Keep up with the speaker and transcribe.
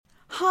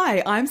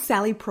Hi, I'm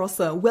Sally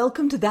Prosser.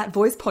 Welcome to That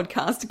Voice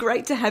podcast.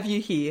 Great to have you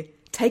here.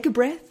 Take a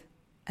breath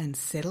and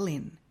settle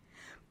in.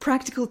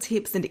 Practical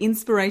tips and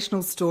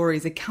inspirational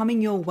stories are coming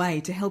your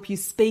way to help you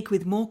speak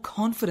with more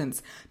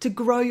confidence, to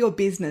grow your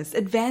business,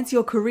 advance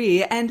your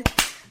career, and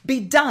be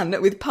done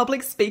with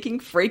public speaking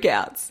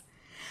freakouts.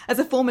 As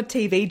a former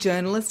TV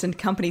journalist and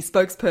company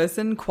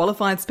spokesperson,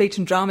 qualified speech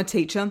and drama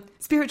teacher,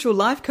 spiritual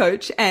life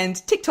coach, and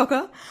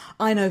TikToker,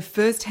 I know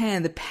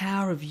firsthand the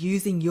power of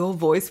using your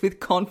voice with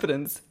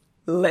confidence.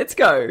 Let's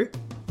go.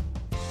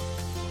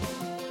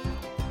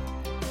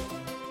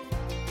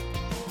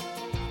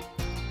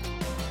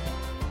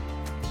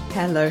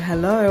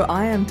 Hello.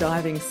 I am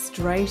diving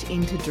straight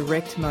into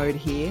direct mode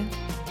here.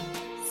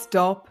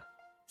 Stop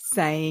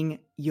saying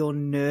you're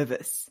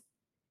nervous.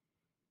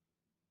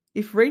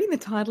 If reading the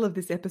title of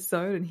this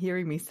episode and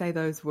hearing me say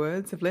those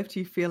words have left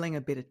you feeling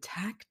a bit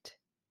attacked,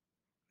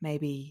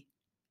 maybe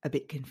a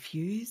bit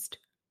confused,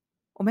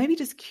 or maybe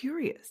just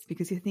curious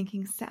because you're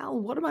thinking, Sal,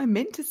 what am I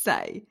meant to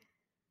say?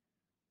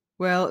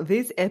 Well,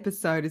 this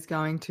episode is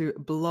going to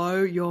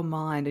blow your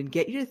mind and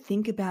get you to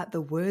think about the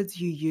words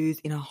you use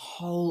in a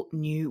whole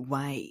new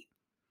way.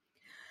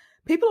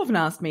 People often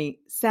ask me,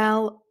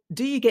 Sal,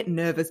 do you get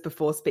nervous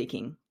before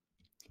speaking?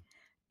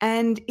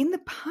 And in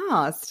the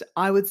past,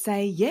 I would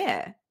say,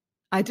 yeah,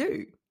 I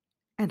do.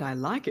 And I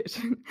like it.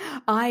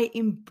 I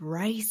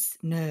embrace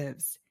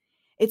nerves.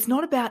 It's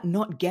not about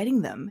not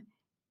getting them.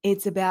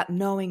 It's about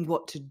knowing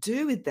what to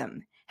do with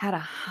them, how to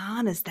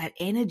harness that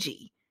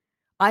energy.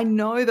 I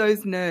know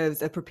those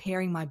nerves are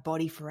preparing my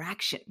body for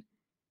action.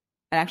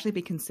 I'd actually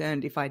be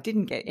concerned if I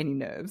didn't get any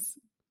nerves.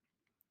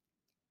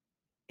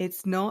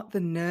 It's not the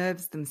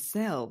nerves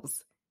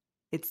themselves.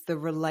 It's the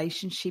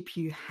relationship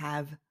you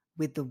have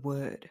with the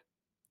word.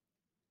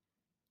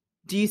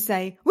 Do you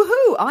say,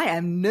 woohoo, I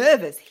am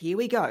nervous. Here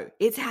we go.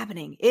 It's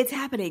happening. It's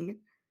happening.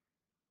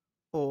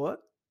 Or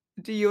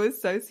do you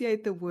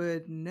associate the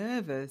word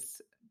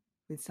nervous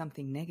with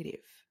something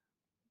negative?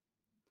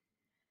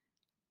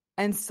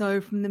 And so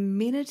from the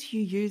minute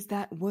you use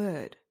that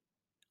word,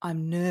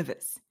 I'm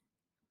nervous,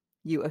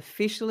 you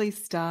officially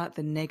start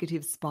the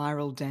negative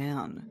spiral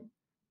down.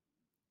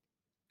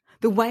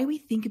 The way we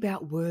think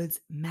about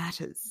words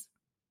matters.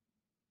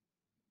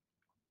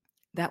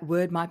 That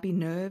word might be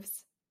nerves.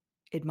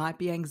 It might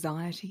be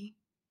anxiety.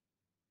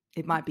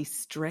 It might be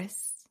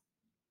stress.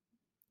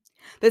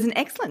 There's an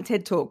excellent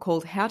TED Talk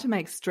called How to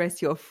Make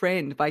Stress Your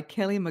Friend by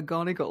Kelly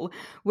McGonigal,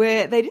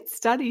 where they did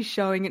studies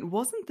showing it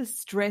wasn't the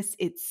stress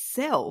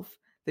itself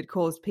that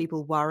caused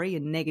people worry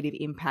and negative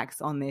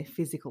impacts on their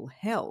physical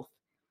health.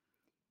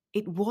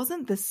 It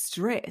wasn't the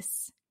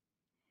stress.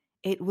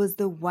 It was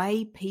the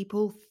way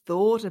people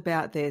thought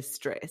about their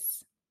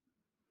stress.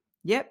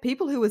 Yep,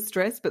 people who were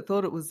stressed but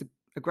thought it was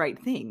a great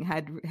thing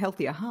had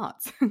healthier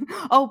hearts.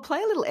 I'll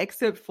play a little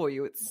excerpt for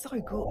you. It's so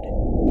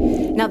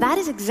good. Now, that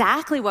is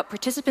exactly what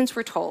participants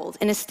were told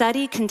in a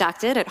study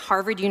conducted at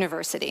Harvard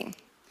University.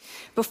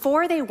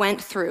 Before they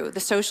went through the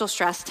social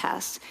stress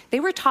test,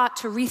 they were taught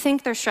to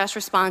rethink their stress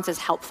response as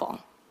helpful.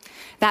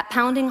 That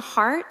pounding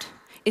heart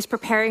is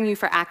preparing you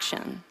for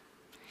action.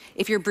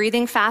 If you're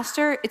breathing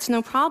faster, it's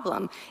no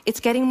problem. It's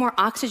getting more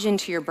oxygen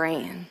to your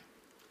brain.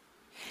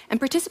 And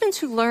participants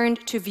who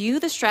learned to view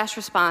the stress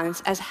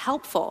response as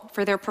helpful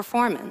for their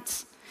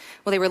performance,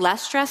 well, they were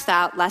less stressed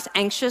out, less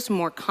anxious,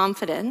 more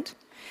confident.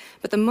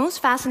 But the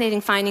most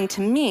fascinating finding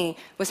to me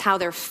was how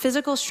their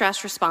physical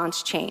stress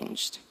response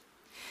changed.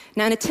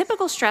 Now, in a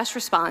typical stress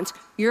response,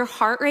 your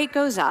heart rate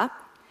goes up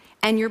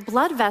and your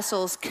blood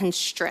vessels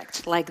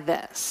constrict like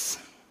this.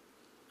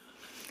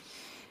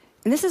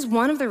 And this is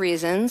one of the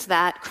reasons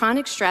that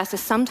chronic stress is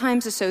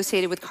sometimes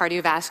associated with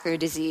cardiovascular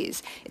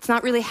disease. It's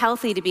not really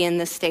healthy to be in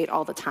this state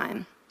all the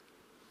time.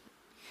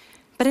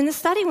 But in the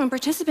study, when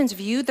participants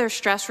viewed their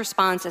stress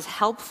response as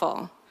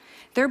helpful,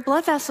 their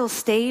blood vessels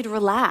stayed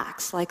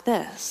relaxed like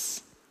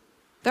this.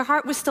 Their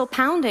heart was still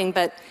pounding,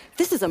 but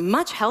this is a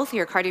much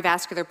healthier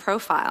cardiovascular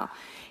profile.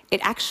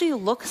 It actually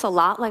looks a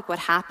lot like what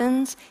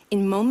happens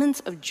in moments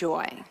of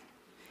joy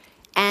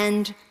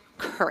and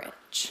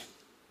courage.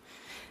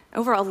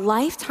 Over a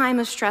lifetime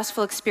of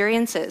stressful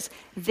experiences,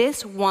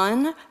 this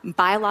one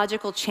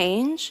biological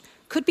change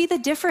could be the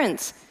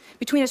difference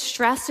between a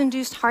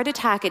stress-induced heart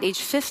attack at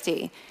age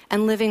 50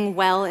 and living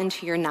well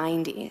into your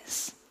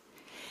 90s.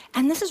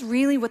 And this is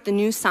really what the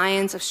new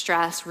science of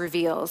stress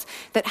reveals,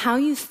 that how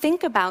you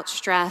think about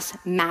stress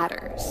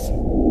matters.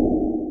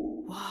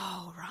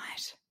 Whoa,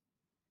 right.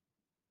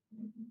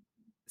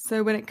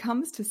 So when it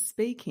comes to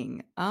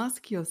speaking,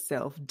 ask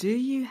yourself, do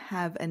you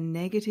have a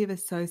negative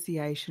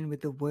association with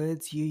the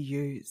words you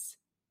use?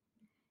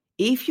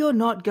 If you're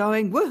not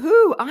going,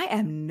 woohoo, I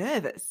am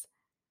nervous,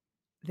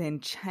 then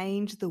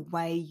change the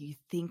way you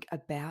think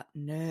about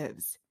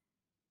nerves.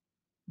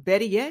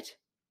 Better yet,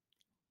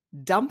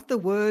 dump the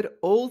word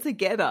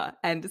altogether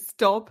and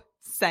stop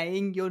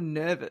saying you're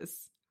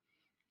nervous.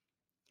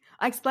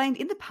 I explained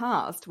in the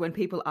past when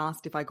people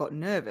asked if I got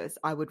nervous,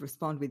 I would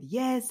respond with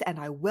yes, and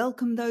I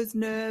welcome those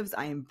nerves,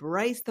 I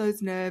embrace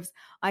those nerves.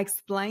 I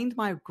explained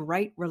my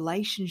great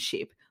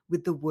relationship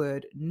with the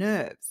word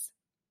nerves.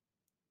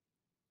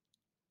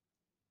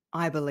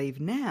 I believe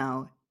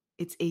now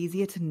it's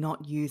easier to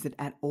not use it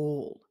at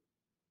all.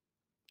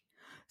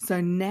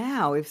 So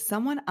now if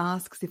someone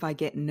asks if I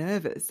get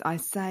nervous, I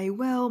say,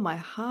 well, my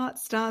heart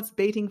starts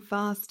beating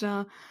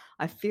faster.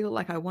 I feel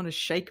like I want to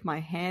shake my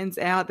hands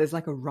out. There's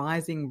like a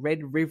rising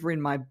red river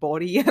in my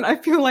body and I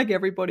feel like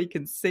everybody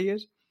can see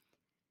it.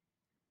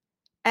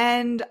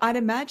 And I'd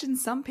imagine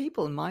some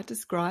people might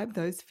describe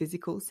those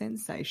physical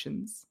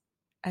sensations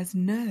as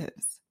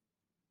nerves.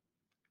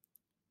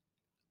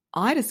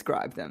 I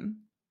describe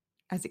them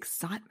as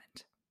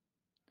excitement,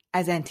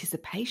 as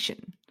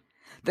anticipation,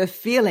 the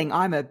feeling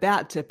I'm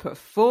about to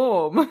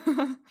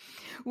perform.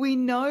 We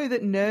know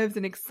that nerves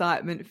and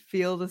excitement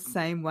feel the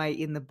same way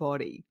in the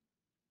body.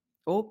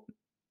 Or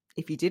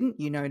if you didn't,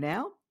 you know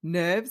now,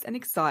 nerves and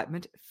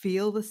excitement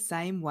feel the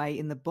same way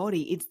in the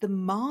body. It's the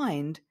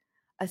mind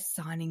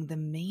assigning the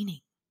meaning.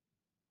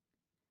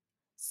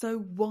 So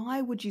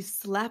why would you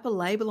slap a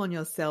label on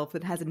yourself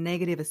that has a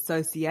negative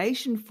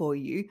association for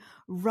you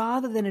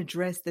rather than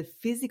address the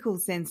physical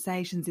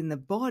sensations in the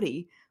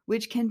body,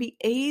 which can be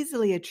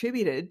easily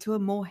attributed to a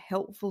more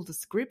helpful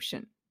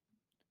description?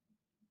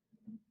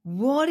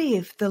 What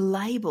if the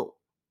label,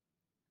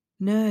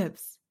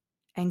 nerves,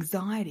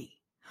 anxiety,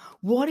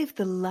 what if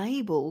the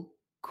label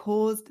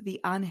caused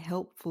the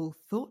unhelpful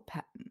thought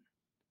pattern?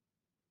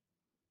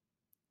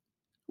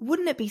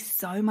 Wouldn't it be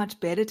so much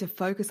better to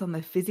focus on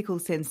the physical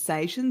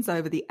sensations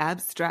over the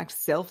abstract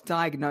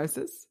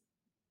self-diagnosis?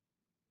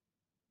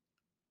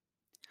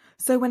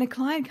 So when a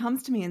client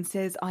comes to me and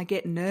says, I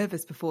get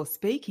nervous before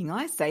speaking,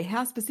 I say,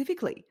 how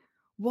specifically?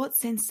 What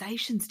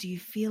sensations do you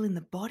feel in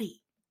the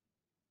body?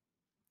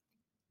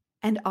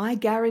 And I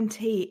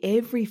guarantee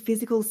every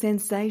physical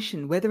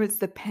sensation, whether it's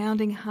the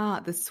pounding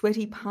heart, the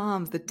sweaty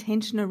palms, the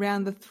tension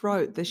around the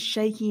throat, the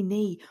shaky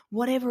knee,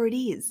 whatever it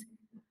is,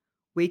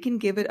 we can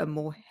give it a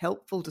more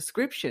helpful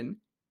description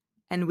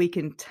and we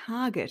can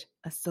target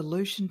a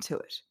solution to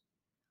it.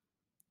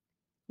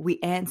 We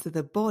answer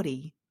the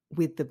body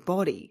with the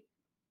body.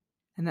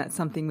 And that's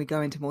something we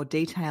go into more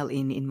detail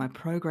in my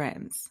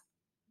programs.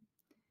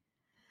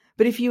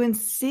 But if you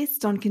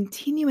insist on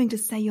continuing to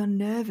say you're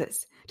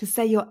nervous, to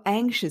say you're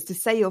anxious, to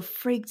say you're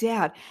freaked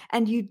out,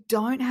 and you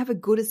don't have a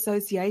good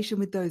association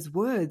with those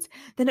words,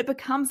 then it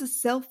becomes a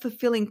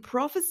self-fulfilling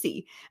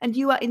prophecy, and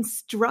you are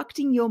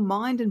instructing your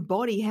mind and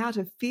body how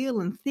to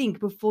feel and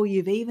think before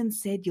you've even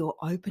said your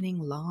opening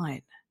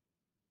line.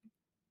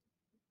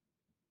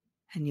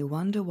 And you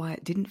wonder why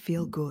it didn't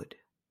feel good.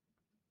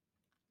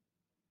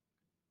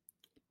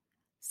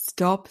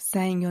 Stop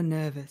saying you're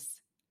nervous.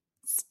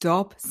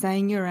 Stop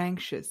saying you're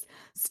anxious.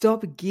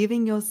 Stop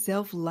giving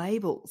yourself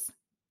labels.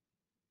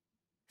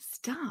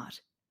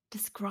 Start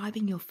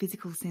describing your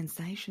physical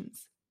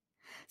sensations.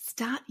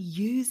 Start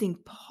using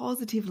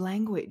positive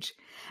language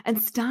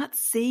and start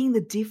seeing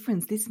the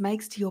difference this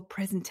makes to your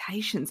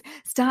presentations.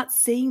 Start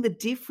seeing the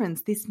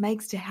difference this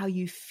makes to how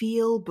you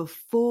feel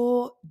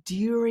before,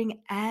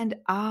 during, and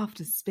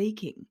after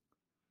speaking.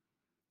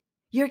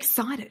 You're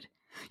excited.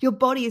 Your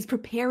body is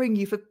preparing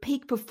you for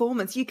peak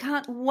performance. You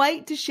can't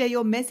wait to share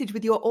your message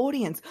with your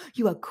audience.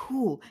 You are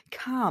cool,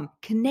 calm,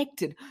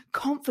 connected,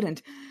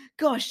 confident.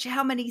 Gosh,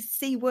 how many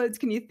C words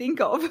can you think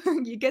of?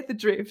 You get the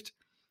drift.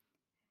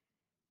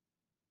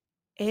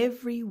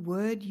 Every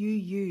word you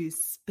use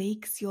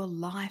speaks your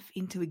life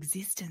into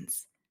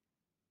existence.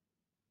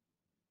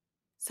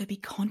 So be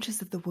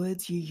conscious of the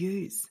words you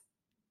use.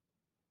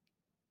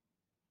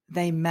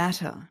 They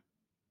matter.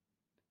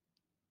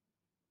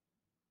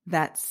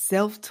 That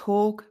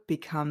self-talk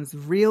becomes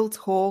real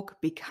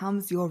talk,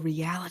 becomes your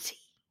reality.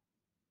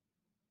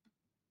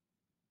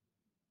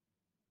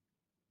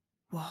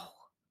 Whoa.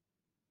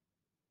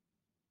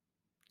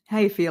 How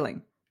are you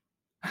feeling?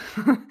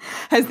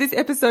 Has this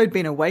episode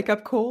been a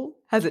wake-up call?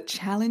 Has it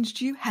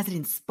challenged you? Has it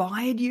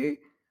inspired you?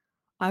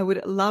 I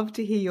would love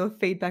to hear your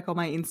feedback on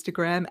my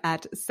Instagram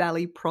at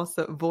Sally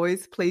Prosser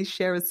Voice. Please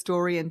share a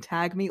story and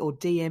tag me or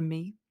DM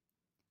me.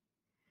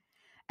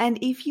 And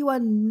if you are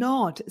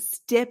not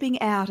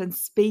stepping out and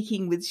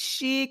speaking with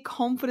sheer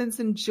confidence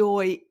and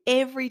joy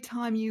every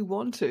time you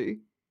want to,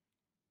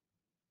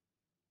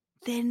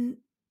 then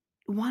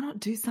why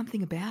not do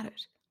something about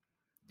it?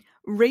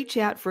 Reach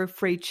out for a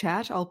free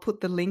chat. I'll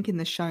put the link in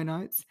the show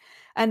notes.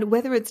 And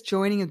whether it's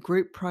joining a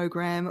group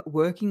program,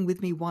 working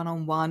with me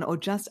one-on-one, or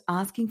just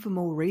asking for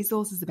more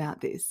resources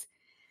about this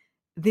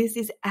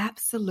is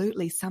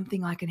absolutely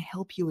something I can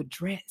help you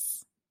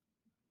address.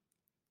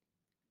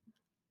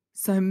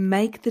 So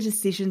make the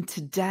decision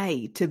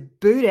today to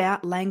boot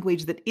out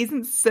language that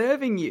isn't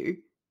serving you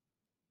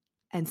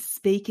and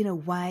speak in a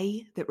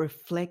way that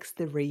reflects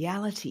the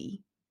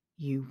reality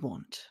you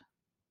want.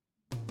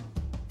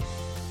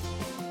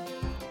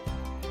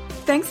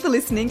 Thanks for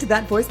listening to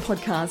That Voice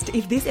podcast.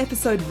 If this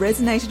episode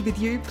resonated with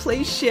you,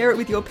 please share it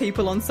with your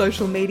people on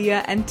social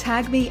media and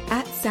tag me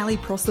at Sally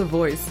Prosser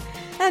Voice.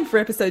 And for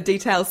episode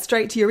details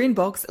straight to your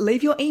inbox,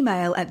 leave your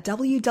email at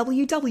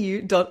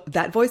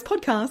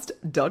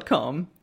www.thatvoicepodcast.com.